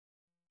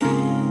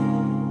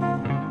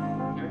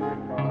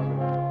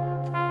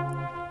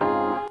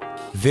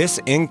This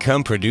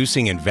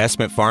income-producing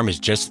investment farm is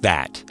just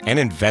that, an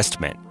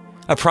investment.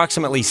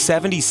 Approximately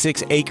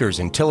 76 acres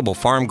in tillable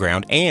farm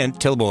ground and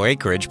tillable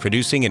acreage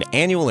producing an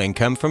annual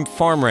income from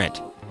farm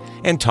rent.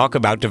 And talk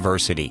about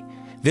diversity.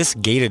 This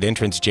gated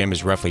entrance gym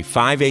is roughly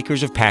 5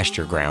 acres of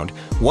pasture ground,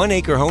 1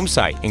 acre home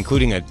site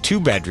including a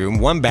 2-bedroom,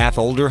 1-bath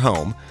older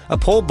home, a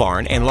pole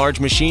barn and large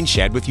machine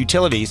shed with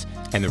utilities,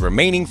 and the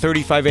remaining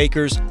 35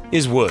 acres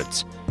is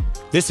woods.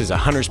 This is a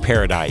hunter's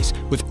paradise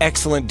with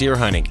excellent deer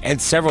hunting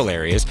and several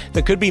areas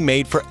that could be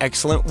made for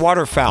excellent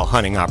waterfowl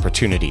hunting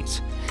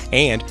opportunities.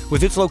 And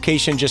with its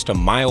location just a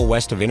mile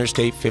west of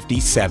Interstate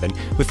 57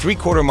 with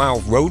 3/4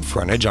 mile road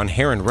frontage on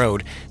Heron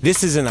Road,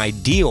 this is an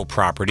ideal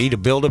property to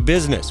build a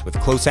business with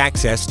close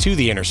access to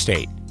the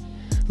interstate.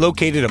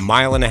 Located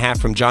 1.5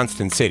 miles from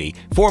Johnston City,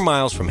 4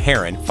 miles from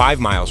Heron, 5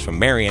 miles from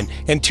Marion,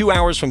 and 2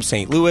 hours from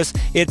St. Louis,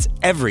 it's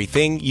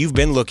everything you've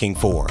been looking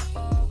for.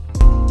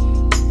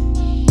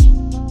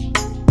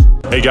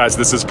 Hey guys,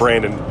 this is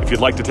Brandon. If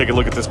you'd like to take a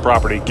look at this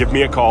property, give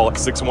me a call at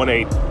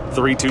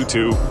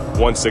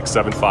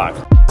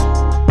 618-322-1675.